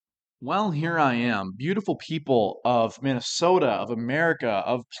Well, here I am, beautiful people of Minnesota, of America,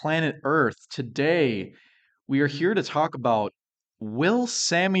 of planet Earth. Today, we are here to talk about Will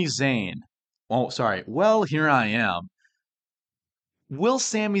SAMI ZAYN. Oh, sorry. Well, here I am. Will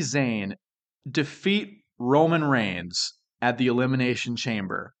SAMI ZAYN defeat Roman Reigns at the Elimination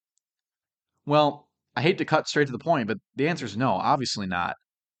Chamber? Well, I hate to cut straight to the point, but the answer is no, obviously not.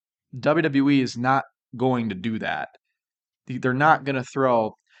 WWE is not going to do that. They're not going to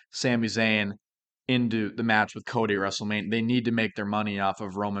throw Sami Zayn into the match with Cody at WrestleMania. They need to make their money off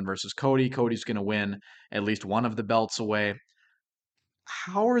of Roman versus Cody. Cody's going to win at least one of the belts away.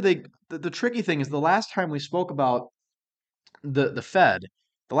 How are they? The tricky thing is the last time we spoke about the Fed,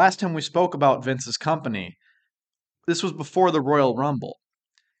 the last time we spoke about Vince's company, this was before the Royal Rumble.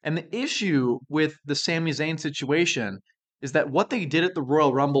 And the issue with the Sami Zayn situation is that what they did at the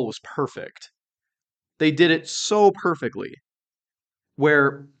Royal Rumble was perfect. They did it so perfectly.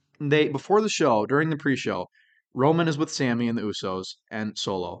 Where they before the show, during the pre-show, Roman is with Sammy and the Usos and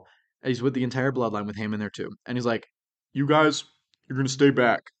Solo. He's with the entire bloodline with Heyman there too. And he's like, "You guys, you're gonna stay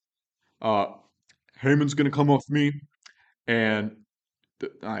back. Uh Heyman's gonna come off me, and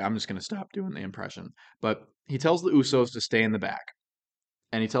I'm just gonna stop doing the impression." But he tells the Usos to stay in the back.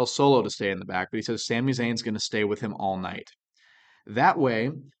 And he tells Solo to stay in the back, but he says Sami Zayn's gonna stay with him all night. That way,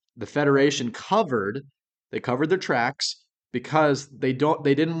 the Federation they covered their tracks because they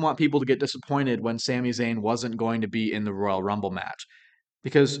didn't want people to get disappointed when Sami Zayn wasn't going to be in the Royal Rumble match.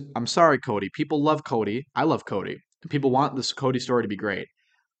 Because I'm sorry, Cody, people love Cody. I love Cody. And people want this Cody story to be great.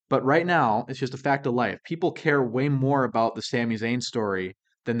 But right now, it's just a fact of life. People care way more about the Sami Zayn story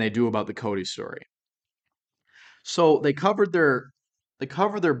than they do about the Cody story. So they covered their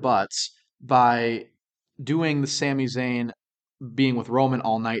butts by doing the Sami Zayn being with Roman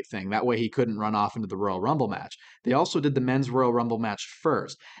all night thing. That way he couldn't run off into the Royal Rumble match. They also did the men's Royal Rumble match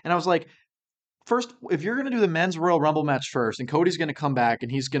first. And I was like, first, if you're going to do the men's Royal Rumble match first and Cody's going to come back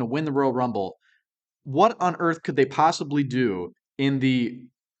and he's going to win the Royal Rumble, what on earth could they possibly do in the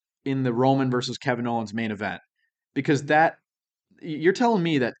Roman versus Kevin Owens main event? Because that you're telling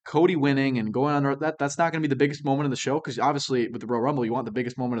me that Cody winning and going on that's not going to be the biggest moment of the show because obviously with the Royal Rumble you want the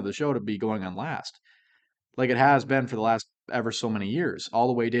biggest moment of the show to be going on last like it has been for the last ever so many years, all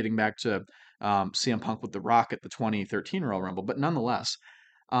the way dating back to CM Punk with The Rock at the 2013 Royal Rumble. But nonetheless,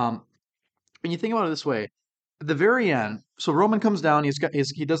 um, when you think about it this way, at the very end, so Roman comes down,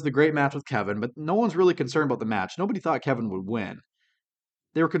 he does the great match with Kevin, but no one's really concerned about the match. Nobody thought Kevin would win.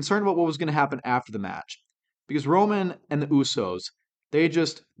 They were concerned about what was going to happen after the match because Roman and the Usos, they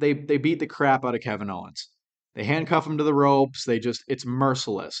beat the crap out of Kevin Owens. They handcuff him to the ropes. It's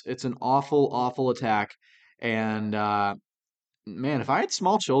merciless. It's an awful attack. And man, if I had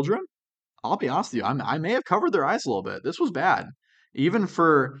small children, I'll be honest with you, I may have covered their eyes a little bit. This was bad, even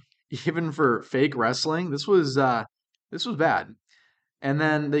for even for fake wrestling. This was bad. And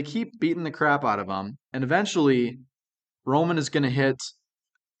then they keep beating the crap out of him, and eventually Roman is going to hit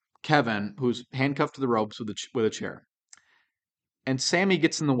Kevin, who's handcuffed to the ropes with a chair, and Sammy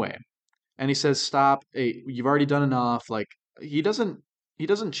gets in the way, and he says, "Stop! Hey, you've already done enough." Like he doesn't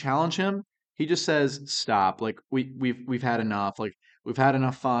challenge him. He just says, "Stop! Like we've had enough. Like we've had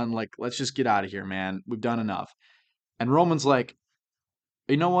enough fun. Like let's just get out of here, man. We've done enough." And Roman's like,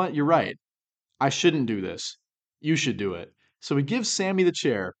 "You know what? You're right. I shouldn't do this. You should do it." So he gives Sammy the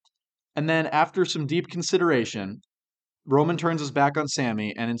chair, and then after some deep consideration, Roman turns his back on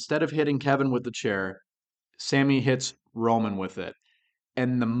Sammy, and instead of hitting Kevin with the chair, Sammy hits Roman with it.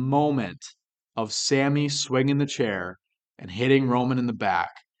 And the moment of Sammy swinging the chair and hitting Roman in the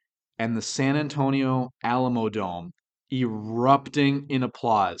back, and the San Antonio Alamo Dome erupting in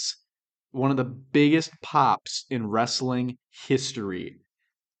applause, one of the biggest pops in wrestling history.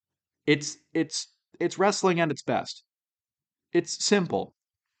 It's wrestling at its best. It's simple.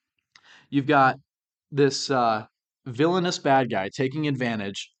 You've got this villainous bad guy taking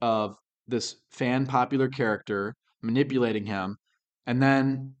advantage of this fan popular character, manipulating him, and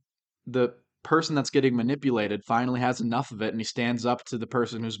then the person that's getting manipulated finally has enough of it and he stands up to the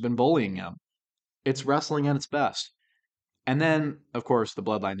person who's been bullying him. It's wrestling at its best. And then, of course, the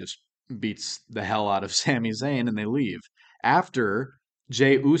bloodline just beats the hell out of Sami Zayn and they leave. After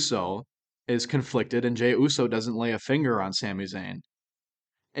Jey Uso is conflicted and Jey Uso doesn't lay a finger on Sami Zayn.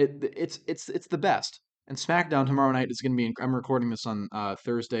 It's the best. And SmackDown tomorrow night is going to be. I'm recording this on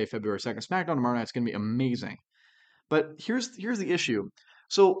Thursday, February 2nd. SmackDown tomorrow night is going to be amazing. But here's the issue.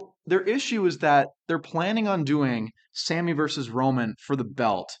 So their issue is that they're planning on doing Sammy versus Roman for the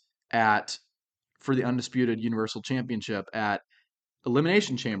belt at for the undisputed Universal Championship at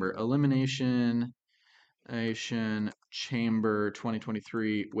Elimination Chamber. Elimination Chamber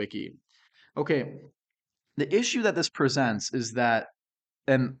 2023 wiki. Okay, the issue that this presents is that,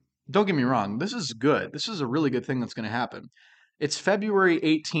 and don't get me wrong, this is good. This is a really good thing that's going to happen. It's February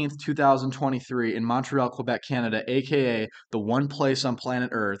 18th, 2023 in Montreal, Quebec, Canada, aka the one place on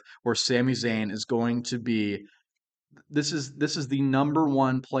planet Earth where Sami Zayn is going to be. This is the number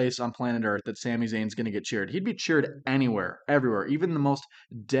one place on planet Earth that Sami Zayn's going to get cheered. He'd be cheered anywhere, everywhere. Even the most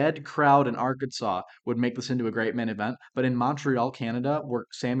dead crowd in Arkansas would make this into a great main event. But in Montreal, Canada, where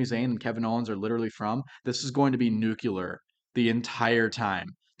Sami Zayn and Kevin Owens are literally from, this is going to be nuclear the entire time,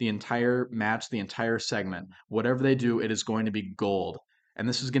 the entire match, the entire segment. Whatever they do, it is going to be gold. And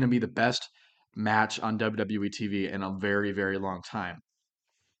this is going to be the best match on WWE TV in a very, very long time.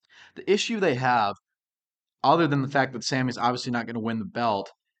 The issue they have, other than the fact that Sammy's obviously not going to win the belt,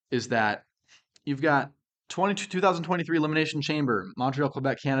 is that you've got 2023 Elimination Chamber, Montreal,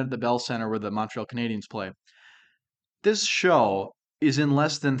 Quebec, Canada, the Bell Center where the Montreal Canadiens play. This show is in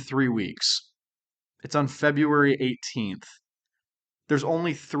less than 3 weeks. It's on February 18th. There's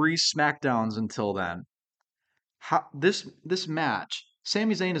only 3 SmackDowns until then. This match,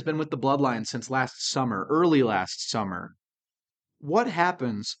 Sami Zayn has been with the Bloodline since last summer, early last summer. What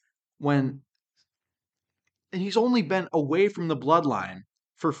happens when and he's only been away from the Bloodline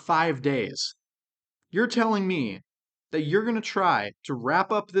for 5 days? You're telling me that you're going to try to wrap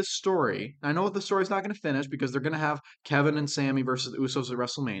up this story. I know the story's not going to finish because they're going to have Kevin and Sammy versus the Usos at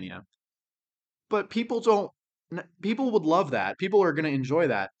WrestleMania. But people would love that. People are going to enjoy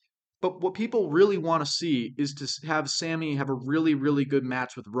that. But what people really want to see is to have Sammy have a really, really good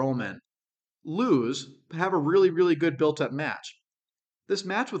match with Roman, lose, have a really, really good built up match. This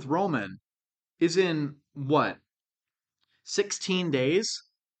match with Roman is in what, 16 days?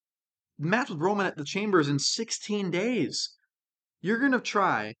 The match with Roman at the Chamber is in 16 days. You're going to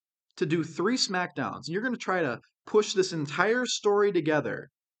try to do 3 SmackDowns. You're going to try to push this entire story together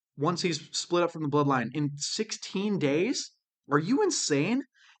once he's split up from the Bloodline in 16 days? Are you insane?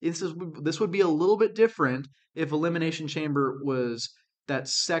 This would be a little bit different if Elimination Chamber was that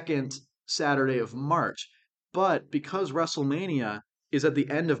second Saturday of March. But because WrestleMania is at the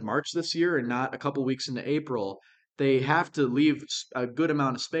end of March this year and not a couple weeks into April, they have to leave a good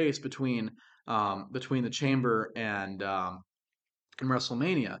amount of space between the Chamber and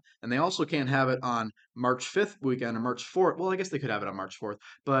WrestleMania. And they also can't have it on March 5th weekend or March 4th. Well, I guess they could have it on March 4th,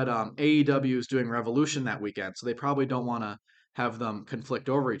 but AEW is doing Revolution that weekend, so they probably don't want to have them conflict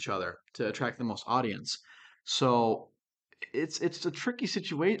over each other to attract the most audience. So it's a tricky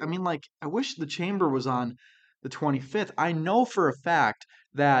situation. I mean, like, I wish the Chamber was on the 25th. I know for a fact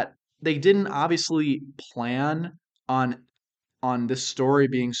that they didn't obviously plan on this story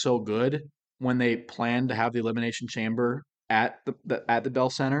being so good when they planned to have the Elimination Chamber at the Bell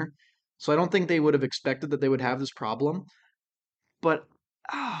Center. So I don't think they would have expected that they would have this problem. But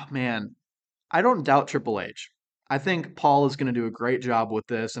man, I don't doubt Triple H. I think Paul is going to do a great job with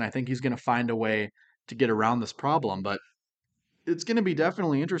this, and I think he's going to find a way to get around this problem. But it's going to be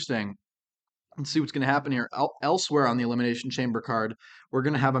definitely interesting and see what's going to happen here. Elsewhere on the Elimination Chamber card, we're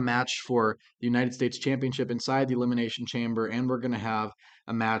going to have a match for the United States Championship inside the Elimination Chamber, and we're going to have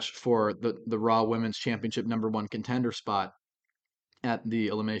a match for the Raw Women's Championship #1 contender spot at the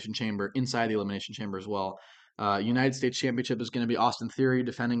Elimination Chamber, inside the Elimination Chamber as well. United States Championship is going to be Austin Theory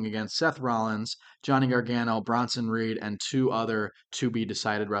defending against Seth Rollins, Johnny Gargano, Bronson Reed, and 2 other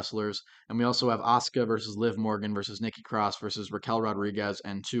to-be-decided wrestlers. And we also have Asuka versus Liv Morgan versus Nikki Cross versus Raquel Rodriguez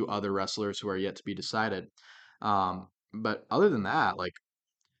and 2 other wrestlers who are yet to be decided. But other than that, like,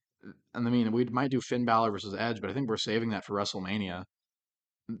 and I mean, we might do Finn Balor versus Edge, but I think we're saving that for WrestleMania.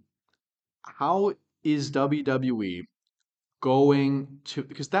 How is WWE going to,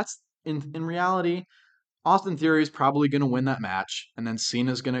 because that's in reality, Austin Theory is probably going to win that match, and then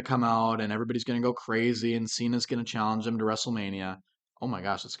Cena's going to come out, and everybody's going to go crazy, and Cena's going to challenge him to WrestleMania. Oh my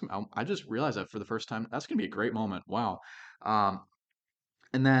gosh, I just realized that for the first time. That's going to be a great moment. Wow. Um,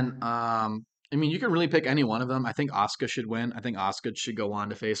 and then, I mean, you can really pick any one of them. I think Asuka should win. I think Asuka should go on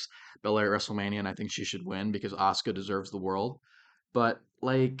to face Belair at WrestleMania, and I think she should win because Asuka deserves the world. But,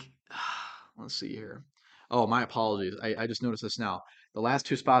 like, let's see here. Oh, my apologies. I just noticed this now. The last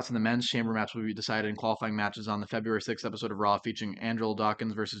 2 spots in the men's chamber match will be decided in qualifying matches on the February 6th episode of Raw featuring Angelo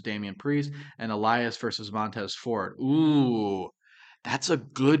Dawkins versus Damian Priest and Elias versus Montez Ford. Ooh, that's a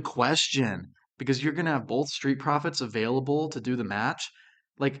good question because you're going to have both Street Profits available to do the match.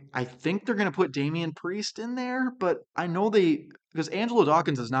 Like, I think they're going to put Damian Priest in there, but I know because Angelo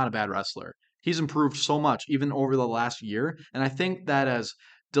Dawkins is not a bad wrestler. He's improved so much even over the last year, and I think that as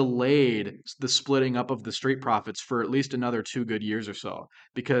delayed the splitting up of the Street Profits for at least another 2 good years or so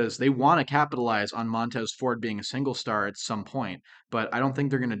because they want to capitalize on Montez Ford being a single star at some point. But I don't think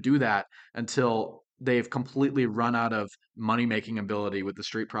they're going to do that until they've completely run out of money making ability with the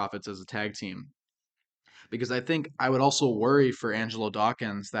Street Profits as a tag team. Because I think I would also worry for Angelo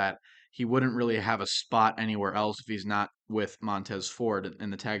Dawkins that he wouldn't really have a spot anywhere else if he's not with Montez Ford in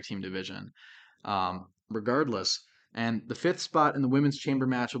the tag team division. Regardless. And the fifth spot in the women's chamber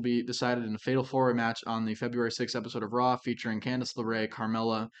match will be decided in a fatal four-way match on the February 6th episode of Raw, featuring Candice LeRae,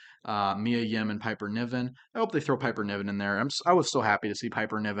 Carmella, Mia Yim, and Piper Niven. I hope they throw Piper Niven in there. I was so happy to see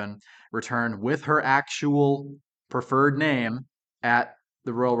Piper Niven return with her actual preferred name at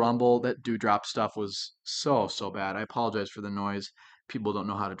the Royal Rumble. That Dewdrop stuff was so bad. I apologize for the noise. People don't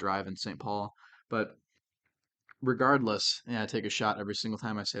know how to drive in St. Paul, but regardless, yeah, I take a shot every single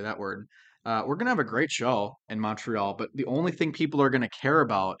time I say that word. We're gonna have a great show in Montreal, but the only thing people are gonna care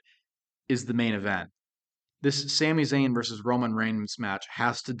about is the main event. This Sami Zayn versus Roman Reigns match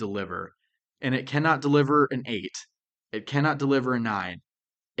has to deliver, and it cannot deliver an 8. It cannot deliver a 9.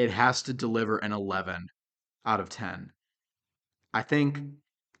 It has to deliver an 11 out of 10. I think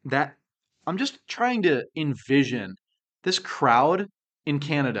that I'm just trying to envision this crowd in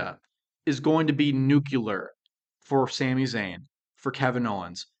Canada is going to be nuclear for Sami Zayn, for Kevin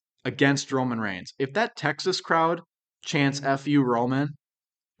Owens, against Roman Reigns. If that Texas crowd chants F you Roman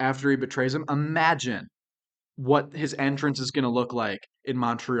after he betrays him, imagine what his entrance is going to look like in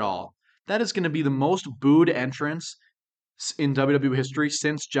Montreal. That is going to be the most booed entrance in WWE history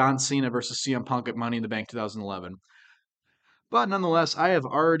since John Cena versus CM Punk at Money in the Bank 2011. But nonetheless, I have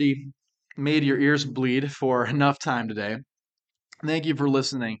already made your ears bleed for enough time today. Thank you for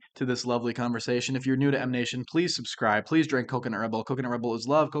listening to this lovely conversation. If you're new to M Nation, please subscribe. Please drink Coconut Red Bull. Coconut Red Bull is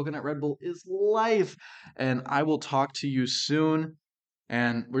love. Coconut Red Bull is life. And I will talk to you soon.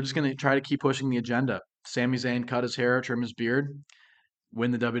 And we're just going to try to keep pushing the agenda. Sami Zayn cut his hair, trim his beard, win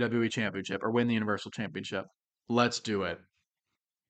the WWE Championship or win the Universal Championship. Let's do it.